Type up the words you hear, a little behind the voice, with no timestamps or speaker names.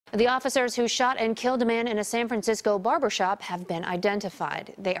The officers who shot and killed a man in a San Francisco barbershop have been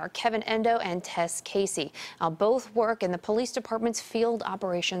identified. They are Kevin Endo and Tess Casey. Both work in the police department's Field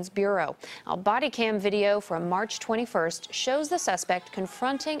Operations Bureau. Body cam video from March 21st shows the suspect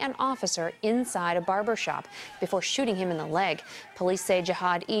confronting an officer inside a barbershop before shooting him in the leg. Police say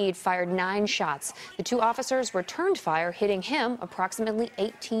Jihad Eid fired 9 shots. The 2 officers returned fire, hitting him approximately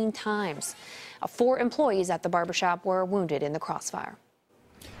 18 times. 4 employees at the barbershop were wounded in the crossfire.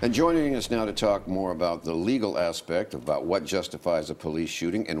 And joining us now to talk more about the legal aspect about what justifies a police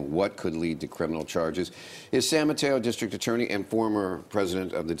shooting and what could lead to criminal charges is San Mateo District Attorney and former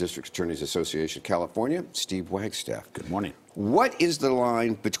president of the District Attorneys Association of California, Steve Wagstaffe. Good morning. What is the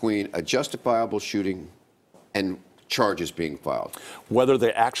line between a justifiable shooting and charges being filed? Whether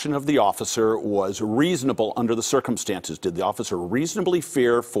the action of the officer was reasonable under the circumstances. Did the officer reasonably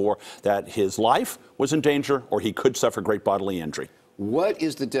fear for that his life was in danger or he could suffer great bodily injury? What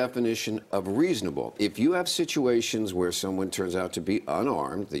is the definition of reasonable? If you have situations where someone turns out to be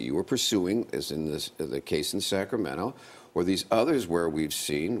unarmed that you were pursuing, as in the case in Sacramento, or these others where we've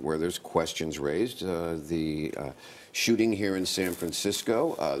seen where there's questions raised, the shooting here in San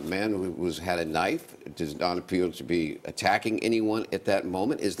Francisco, a man who had a knife does not appear to be attacking anyone at that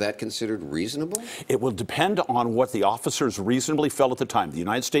moment. Is that considered reasonable? It will depend on what the officers reasonably felt at the time. The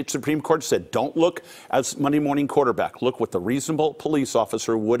United States Supreme Court said, don't look as Monday morning quarterback. Look what the reasonable police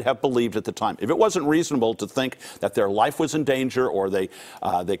officer would have believed at the time. If it wasn't reasonable to think that their life was in danger or they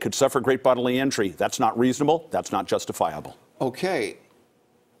could suffer great bodily injury, that's not reasonable. That's not justifiable. Okay.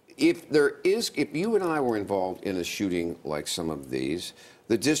 If you and I were involved in a shooting like some of these,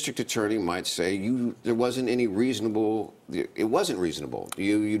 the district attorney might say there wasn't any reasonable. It wasn't reasonable.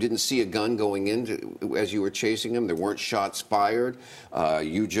 You didn't see a gun going in as you were chasing him. There weren't shots fired.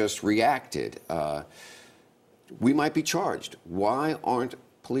 You just reacted. We might be charged. Why aren't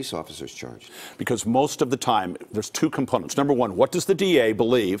police officers charged? Because most of the time, there's 2 components. Number 1, what does the DA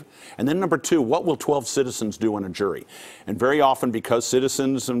believe? And then number 2, what will 12 citizens do in a jury? And very often, because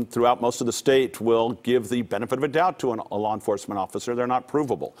citizens and throughout most of the state will give the benefit of a doubt to a law enforcement officer, they're not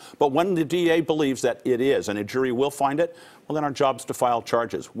provable. But when the DA believes that it is, and a jury will find it, well, then our job's to file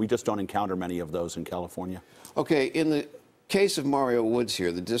charges. We just don't encounter many of those in California. Okay, in the case of Mario Woods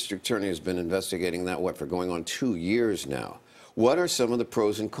here, the district attorney has been investigating that, for going on 2 years now. What are some of the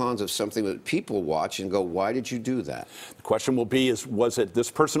pros and cons of something that people watch and go, why did you do that? The question will be, was it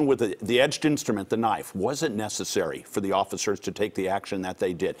this person with the edged instrument, the knife, was it necessary for the officers to take the action that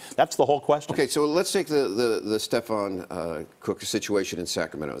they did? That's the whole question. Okay, so let's take the Stefan Cook situation in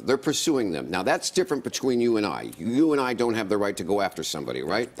Sacramento. They're pursuing them. Now, that's different between you and I. You and I don't have the right to go after somebody,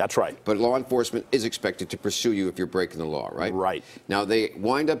 right? That's right. But law enforcement is expected to pursue you if you're breaking the law, right? Right. Now, they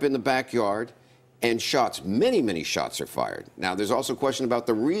wind up in the backyard, and shots, many shots are fired. Now, there's also a question about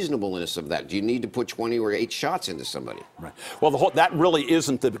the reasonableness of that. Do you need to put 20 or 8 shots into somebody? Right. Well, that really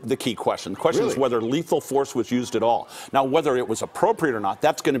isn't the key question. The question is whether lethal force was used at all. Now, whether it was appropriate or not,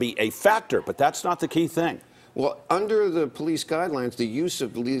 that's going to be a factor, but that's not the key thing. Well, under the police guidelines, the use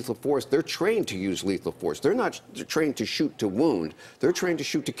of lethal force, they're trained to use lethal force. They're not trained to shoot to wound. They're trained to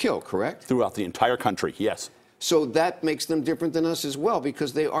shoot to kill, correct? Throughout the entire country, yes. So that makes them different than us as well,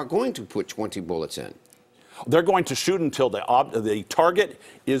 because they are going to put 20 bullets in. They're going to shoot until the target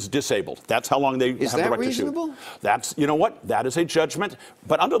is disabled. That's how long they have the right to shoot. That's, you know what? That is a judgment.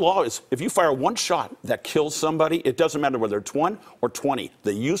 But under the law is, if you fire 1 shot that kills somebody, it doesn't matter whether it's 1 or 20.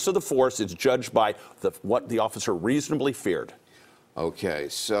 The use of the force is judged by what the officer reasonably feared. Okay,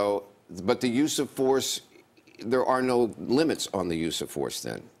 so, but the use of force, there are no limits on the use of force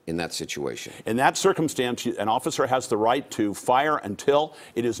then in that situation. In that circumstance, an officer has the right to fire until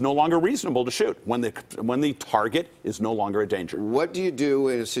it is no longer reasonable to shoot, when the target is no longer a danger. What do you do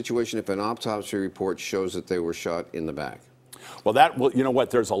in a situation if an autopsy report shows that they were shot in the back? Well, you know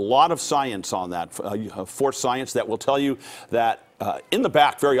what? There's a lot of science on that, force science, that will tell you that in the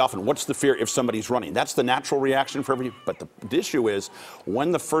back, very often, what's the fear if somebody's running? That's the natural reaction for everybody. But the issue is,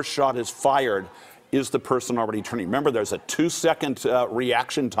 when the first shot is fired, is the person already turning? Remember, there's a 2-second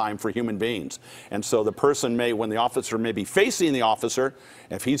reaction time for human beings. And so the person may, when the officer may be facing the officer,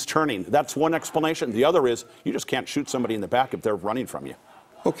 if he's turning, that's one explanation. The other is, you just can't shoot somebody in the back if they're running from you.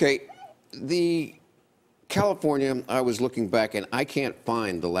 Okay, the California, I was looking back, and I can't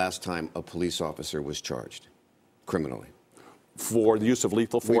find the last time a police officer was charged criminally. For the use of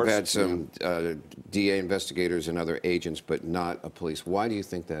lethal force? We've had some DA investigators and other agents, but not a police. Why do you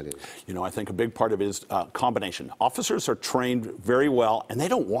think that is? You know, I think a big part of it is combination. Officers are trained very well, and they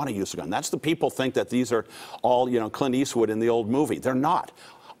don't want to use a gun. That's the people think that these are all, you know, Clint Eastwood in the old movie. They're not.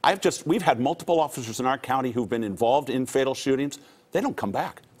 We've had multiple officers in our county who've been involved in fatal shootings. they don't come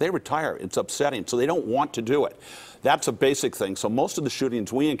back. They retire. It's upsetting. So they don't want to do it. That's a basic thing. So most of the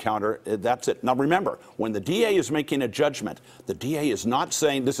shootings we encounter, that's it. Now remember, when the DA is making a judgment, the DA is not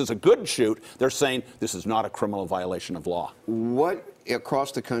saying this is a good shoot. They're saying this is not a criminal violation of law. What,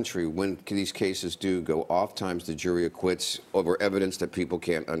 across the country, when these cases do go, oftentimes the jury acquits over evidence that people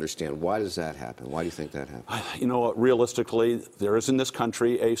can't understand. Why does that happen? Why do you think that happens? You know, realistically, there is in this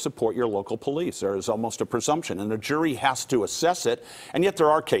country a support your local police. There is almost a presumption, and the jury has to assess it. And yet there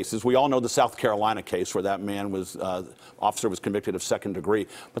are cases. We all know the South Carolina case where that man was, officer was convicted of second degree.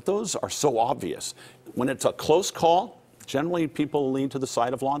 But those are so obvious. When it's a close call, generally people lean to the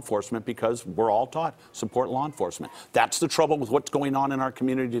side of law enforcement because we're all taught support law enforcement. That's the trouble with what's going on in our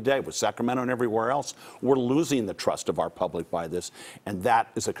community today with Sacramento and everywhere else. We're losing the trust of our public by this, and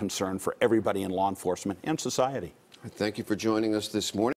that is a concern for everybody in law enforcement and society. Thank you for joining us this morning.